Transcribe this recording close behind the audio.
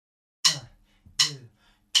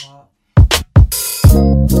Okay,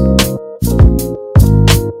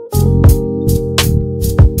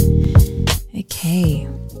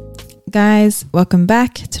 guys, welcome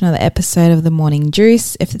back to another episode of The Morning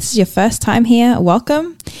Juice. If this is your first time here,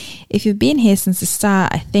 welcome. If you've been here since the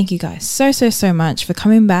start, I thank you guys so much for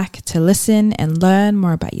coming back to listen and learn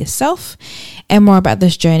more about yourself and more about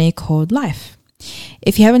this journey called life.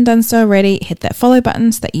 If you haven't done so already, hit that follow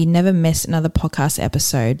button so that you never miss another podcast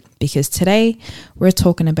episode, because today we're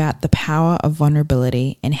talking about the power of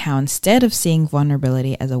vulnerability and how instead of seeing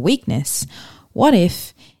vulnerability as a weakness, what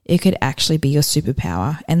if it could actually be your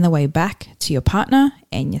superpower and the way back to your partner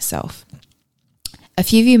and yourself. A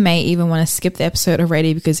few of you may even want to skip the episode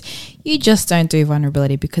already because you just don't do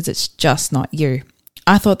vulnerability because it's just not you.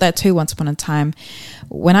 I thought that too once upon a time.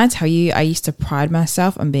 When I tell you, I used to pride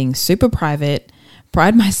myself on being super private,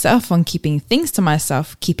 pride myself on keeping things to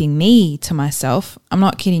myself, keeping me to myself. I'm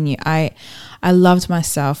not kidding you. I loved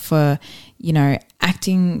myself for,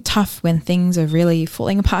 acting tough when things are really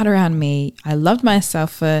falling apart around me. I loved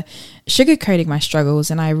myself for sugarcoating my struggles,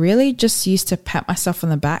 and I really just used to pat myself on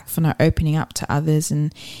the back for not opening up to others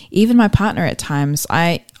and even my partner at times.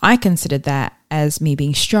 I considered that as me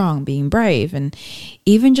being strong, being brave, and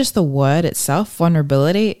even just the word itself,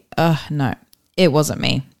 vulnerability, no, it wasn't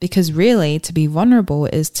me. Because really, to be vulnerable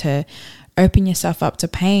is to open yourself up to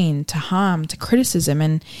pain, to harm, to criticism,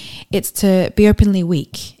 and it's to be openly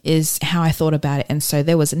weak is how I thought about it. And so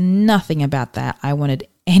there was nothing about that I wanted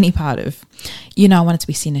any part of. I wanted to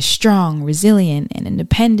be seen as strong, resilient, and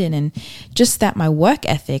independent, and just that my work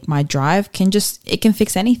ethic, my drive it can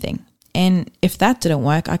fix anything. And if that didn't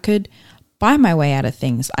work, I could buy my way out of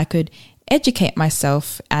things. I could educate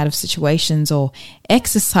myself out of situations or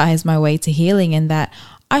exercise my way to healing, and that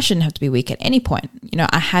I shouldn't have to be weak at any point.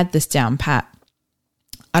 I had this down pat.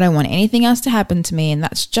 I don't want anything else to happen to me. And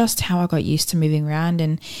that's just how I got used to moving around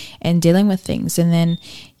and dealing with things. And then,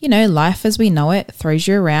 life as we know it throws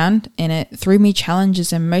you around, and it threw me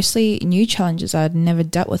challenges, and mostly new challenges I'd never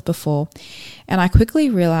dealt with before. And I quickly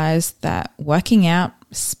realized that working out,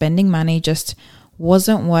 spending money just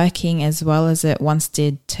wasn't working as well as it once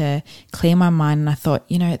did to clear my mind. And I thought,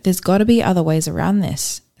 there's got to be other ways around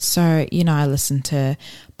this. So, I listened to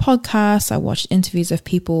podcasts, I watched interviews of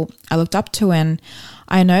people I looked up to, and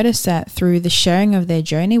I noticed that through the sharing of their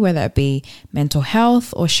journey, whether it be mental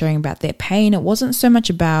health or sharing about their pain, it wasn't so much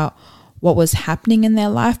about what was happening in their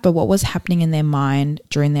life, but what was happening in their mind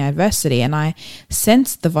during their adversity. And I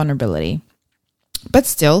sensed the vulnerability. But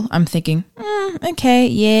still, I'm thinking, okay,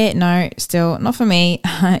 yeah, no, still not for me.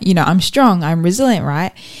 I'm strong, I'm resilient,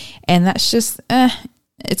 right? And that's just,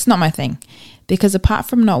 it's not my thing. Because apart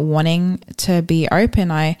from not wanting to be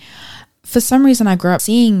open, for some reason, I grew up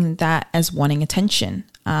seeing that as wanting attention,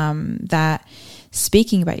 that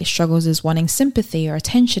speaking about your struggles is wanting sympathy or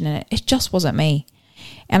attention, and it just wasn't me.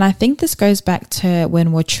 And I think this goes back to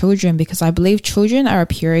when we're children, because I believe children are a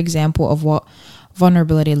pure example of what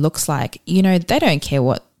vulnerability looks like. They don't care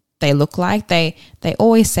what they look like. They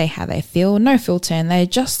always say how they feel, no filter, and they're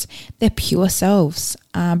pure selves.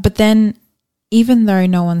 But then, even though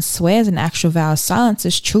no one swears an actual vow of silence,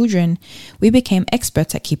 as children, we became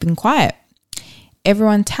experts at keeping quiet.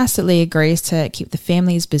 Everyone tacitly agrees to keep the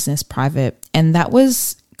family's business private. And that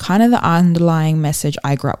was kind of the underlying message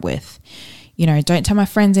I grew up with. Don't tell my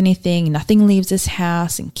friends anything, nothing leaves this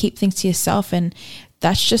house, and keep things to yourself. And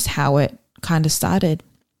that's just how it kind of started.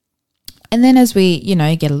 And then as we,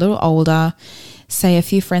 get a little older, say a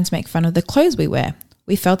few friends make fun of the clothes we wear,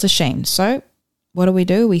 we felt ashamed. So what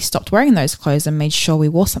do? We stopped wearing those clothes and made sure we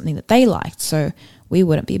wore something that they liked so we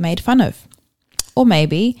wouldn't be made fun of. Or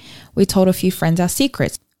maybe we told a few friends our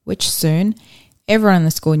secrets, which soon everyone in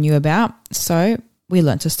the school knew about. So we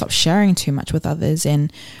learned to stop sharing too much with others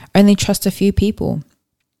and only trust a few people.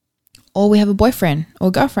 Or we have a boyfriend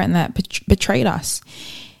or girlfriend that betrayed us.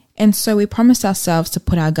 And so we promised ourselves to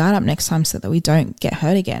put our guard up next time so that we don't get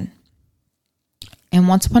hurt again. And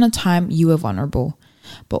once upon a time, you were vulnerable.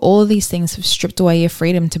 But all of these things have stripped away your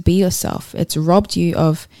freedom to be yourself. It's robbed you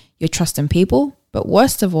of your trust in people, but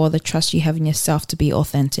worst of all, the trust you have in yourself to be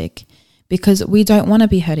authentic. Because we don't want to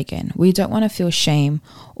be hurt again. We don't want to feel shame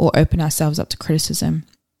or open ourselves up to criticism.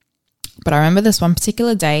 But I remember this one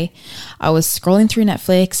particular day, I was scrolling through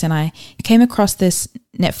Netflix and I came across this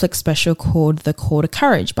Netflix special called The Call to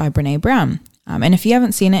Courage by Brené Brown. And if you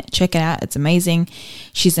haven't seen it, check it out. It's amazing.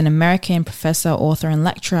 She's an American professor, author, and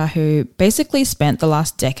lecturer who basically spent the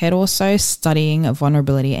last decade or so studying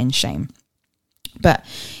vulnerability and shame. But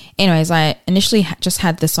anyways, I initially just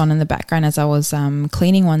had this on in the background as I was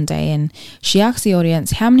cleaning one day, and she asked the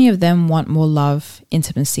audience how many of them want more love,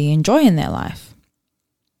 intimacy, and joy in their life.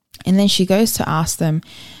 And then she goes to ask them,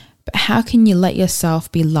 but how can you let yourself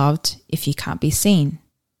be loved if you can't be seen?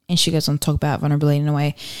 And she goes on to talk about vulnerability in a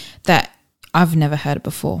way that I've never heard it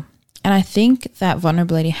before. And I think that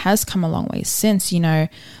vulnerability has come a long way since,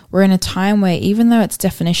 we're in a time where even though its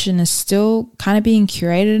definition is still kind of being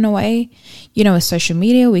curated in a way, with social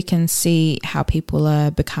media, we can see how people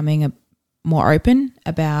are becoming more open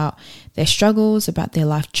about their struggles, about their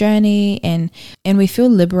life journey. And we feel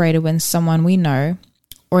liberated when someone we know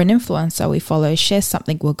or an influencer we follow shares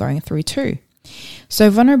something we're going through too. So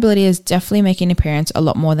vulnerability is definitely making an appearance a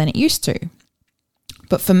lot more than it used to.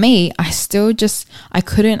 But for me, I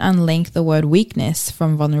couldn't unlink the word weakness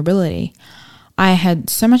from vulnerability. I had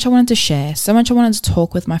so much I wanted to share, so much I wanted to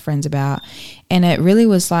talk with my friends about. And it really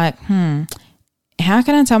was like, how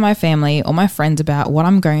can I tell my family or my friends about what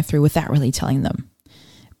I'm going through without really telling them?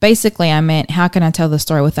 Basically, I meant, how can I tell the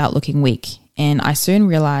story without looking weak? And I soon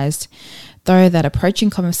realized, though, that approaching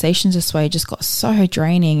conversations this way just got so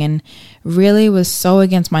draining and really was so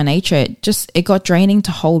against my nature. It got draining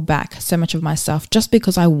to hold back so much of myself just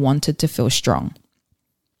because I wanted to feel strong.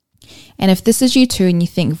 And if this is you too and you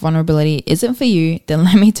think vulnerability isn't for you, then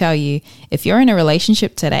let me tell you, if you're in a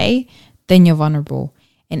relationship today, then you're vulnerable.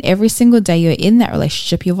 And every single day you're in that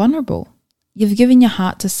relationship, you're vulnerable. You've given your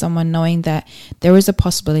heart to someone knowing that there is a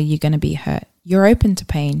possibility you're going to be hurt. You're open to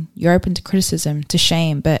pain. You're open to criticism, to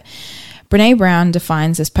shame. But Brené Brown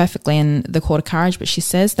defines this perfectly in The Call to Courage, but she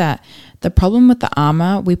says that the problem with the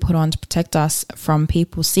armor we put on to protect us from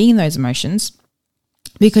people seeing those emotions,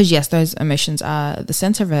 because yes, those emotions are the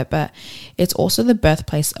center of it, but it's also the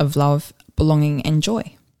birthplace of love, belonging, and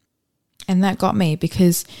joy. And that got me,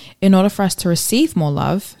 because in order for us to receive more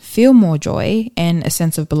love, feel more joy, and a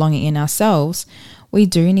sense of belonging in ourselves, we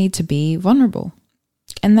do need to be vulnerable.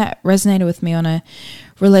 And that resonated with me on a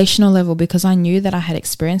relational level, because I knew that I had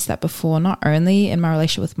experienced that before, not only in my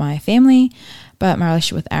relationship with my family, but my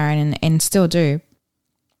relationship with Aaron, and still do.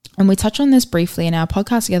 And we touched on this briefly in our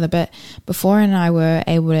podcast together, but before Aaron and I were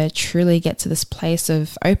able to truly get to this place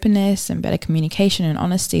of openness and better communication and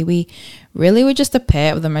honesty, we really were just a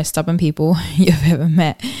pair of the most stubborn people you've ever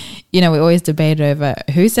met. We always debated over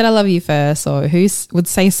who said I love you first, or who would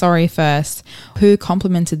say sorry first, who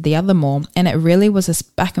complimented the other more. And it really was this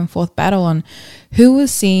back and forth battle on who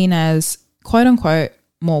was seen as quote unquote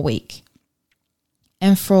more weak.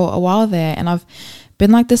 And for a while there, and I've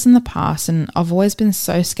been like this in the past, and I've always been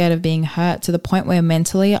so scared of being hurt to the point where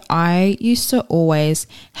mentally I used to always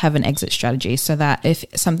have an exit strategy, so that if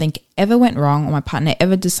something ever went wrong or my partner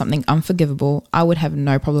ever did something unforgivable, I would have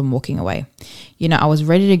no problem walking away. I was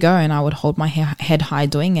ready to go, and I would hold my head high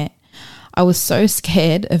doing it. I was so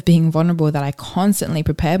scared of being vulnerable that I constantly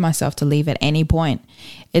prepared myself to leave at any point.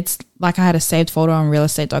 It's like I had a saved folder on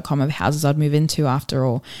realestate.com of houses I'd move into after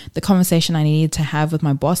all, the conversation I needed to have with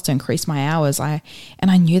my boss to increase my hours. I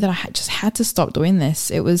knew that I just had to stop doing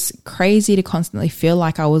this. It was crazy to constantly feel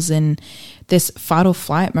like I was in this fight or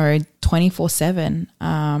flight mode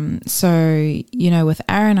 24/7. So, with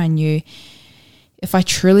Aaron, I knew if I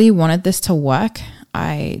truly wanted this to work,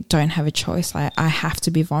 I don't have a choice. I have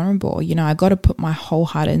to be vulnerable. I got to put my whole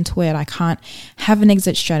heart into it. I can't have an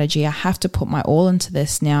exit strategy. I have to put my all into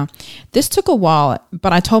this. Now, this took a while,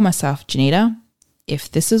 but I told myself, Janita, if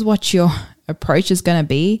this is what your approach is going to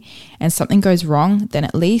be and something goes wrong, then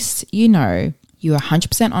at least you're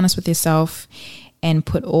 100% honest with yourself and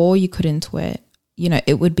put all you could into it.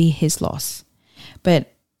 It would be his loss.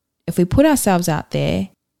 But if we put ourselves out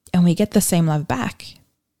there and we get the same love back,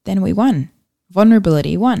 then we won.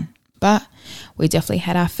 Vulnerability won. But we definitely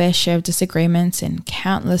had our fair share of disagreements, and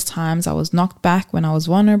countless times I was knocked back when I was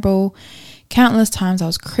vulnerable. Countless times I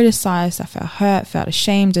was criticized. I felt hurt, felt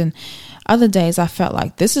ashamed, and other days I felt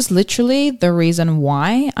like this is literally the reason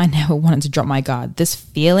why I never wanted to drop my guard. This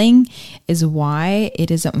feeling is why it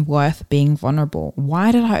isn't worth being vulnerable.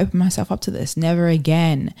 Why did I open myself up to this? Never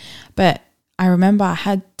again. But I remember I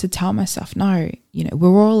had to tell myself, no,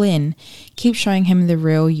 we're all in. Keep showing him the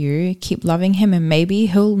real you. Keep loving him, and maybe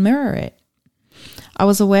he'll mirror it. I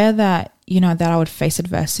was aware that, that I would face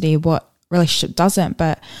adversity. What relationship doesn't?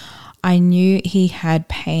 But I knew he had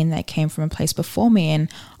pain that came from a place before me. And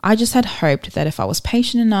I just had hoped that if I was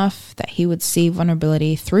patient enough, that he would see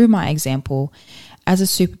vulnerability through my example as a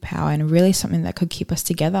superpower and really something that could keep us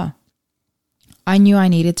together. I knew I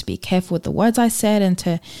needed to be careful with the words I said and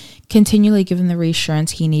to continually give him the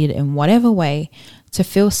reassurance he needed in whatever way to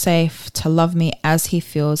feel safe, to love me as he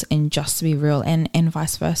feels, and just to be real, and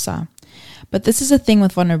vice versa. But this is a thing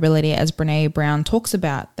with vulnerability, as Brené Brown talks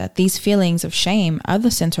about, that these feelings of shame are the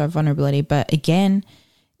center of vulnerability. But again,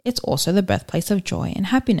 it's also the birthplace of joy and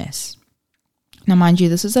happiness. Now, mind you,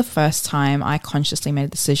 this is the first time I consciously made a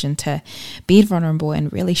decision to be vulnerable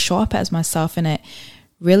and really show up as myself. And it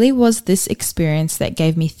really was this experience that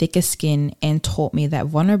gave me thicker skin and taught me that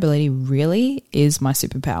vulnerability really is my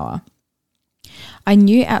superpower. I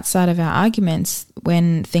knew outside of our arguments,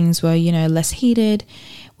 when things were, less heated,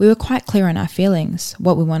 we were quite clear on our feelings,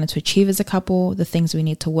 what we wanted to achieve as a couple, the things we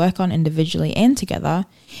need to work on individually and together.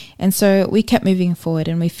 And so we kept moving forward,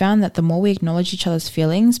 and we found that the more we acknowledged each other's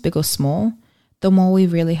feelings, big or small, the more we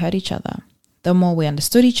really hurt each other, the more we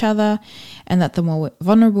understood each other, and that the more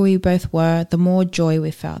vulnerable we both were, the more joy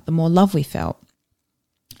we felt, the more love we felt.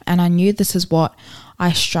 And I knew this is what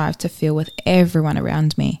I strived to feel with everyone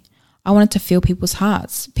around me. I wanted to feel people's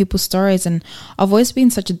hearts, people's stories, and I've always been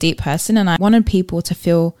such a deep person, and I wanted people to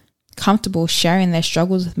feel comfortable sharing their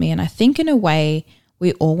struggles with me. And I think in a way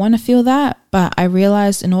we all want to feel that, but I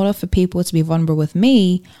realized in order for people to be vulnerable with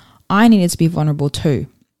me, I needed to be vulnerable too.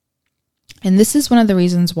 And this is one of the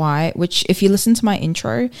reasons why, which if you listen to my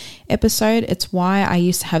intro episode, it's why I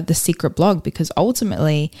used to have the secret blog, because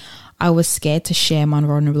ultimately I was scared to share my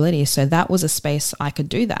vulnerability. So that was a space I could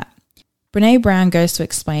do that. Brené Brown goes to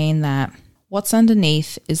explain that what's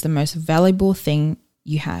underneath is the most valuable thing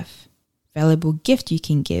you have, valuable gift you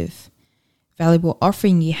can give, valuable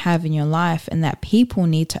offering you have in your life, and that people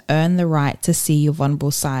need to earn the right to see your vulnerable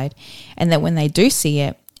side. And that when they do see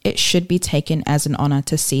it, it should be taken as an honor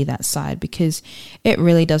to see that side, because it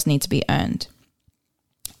really does need to be earned.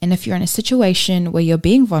 And if you're in a situation where you're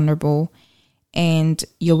being vulnerable and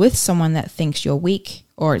you're with someone that thinks you're weak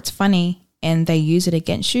or it's funny and they use it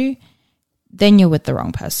against you, then you're with the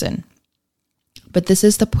wrong person. But this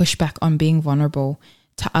is the pushback on being vulnerable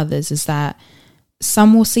to others, is that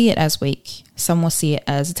some will see it as weak, some will see it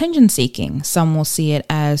as attention seeking, some will see it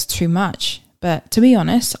as too much. But to be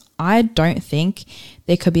honest, I don't think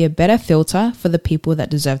there could be a better filter for the people that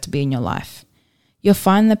deserve to be in your life. You'll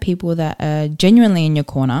find the people that are genuinely in your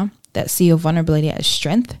corner, that see your vulnerability as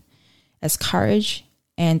strength, as courage,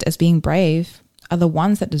 and as being brave, are the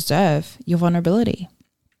ones that deserve your vulnerability.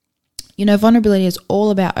 Vulnerability is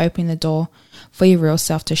all about opening the door for your real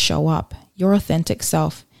self to show up, your authentic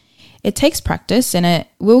self. It takes practice, and it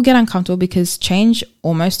will get uncomfortable, because change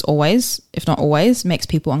almost always, if not always, makes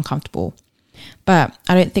people uncomfortable. But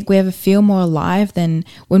I don't think we ever feel more alive than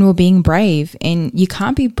when we're being brave, and you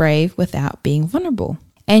can't be brave without being vulnerable.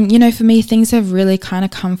 And, for me, things have really kind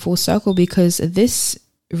of come full circle, because this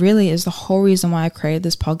really is the whole reason why I created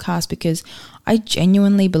this podcast, because I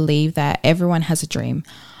genuinely believe that everyone has a dream.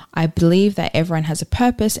 I believe that everyone has a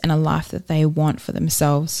purpose and a life that they want for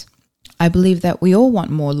themselves. I believe that we all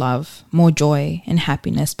want more love, more joy and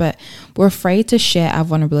happiness, but we're afraid to share our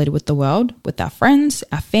vulnerability with the world, with our friends,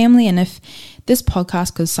 our family. And if this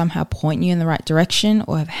podcast could somehow point you in the right direction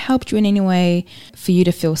or have helped you in any way for you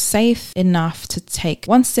to feel safe enough to take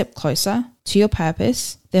one step closer to your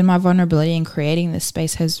purpose, then my vulnerability in creating this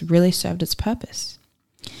space has really served its purpose.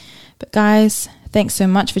 But guys, thanks so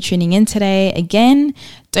much for tuning in today. Again,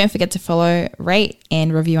 don't forget to follow, rate,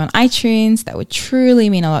 and review on iTunes. That would truly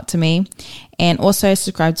mean a lot to me. And also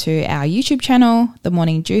subscribe to our YouTube channel, The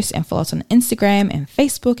Morning Juice, and follow us on Instagram and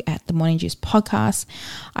Facebook at The Morning Juice Podcast.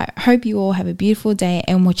 I hope you all have a beautiful day,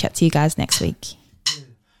 and we'll chat to you guys next week.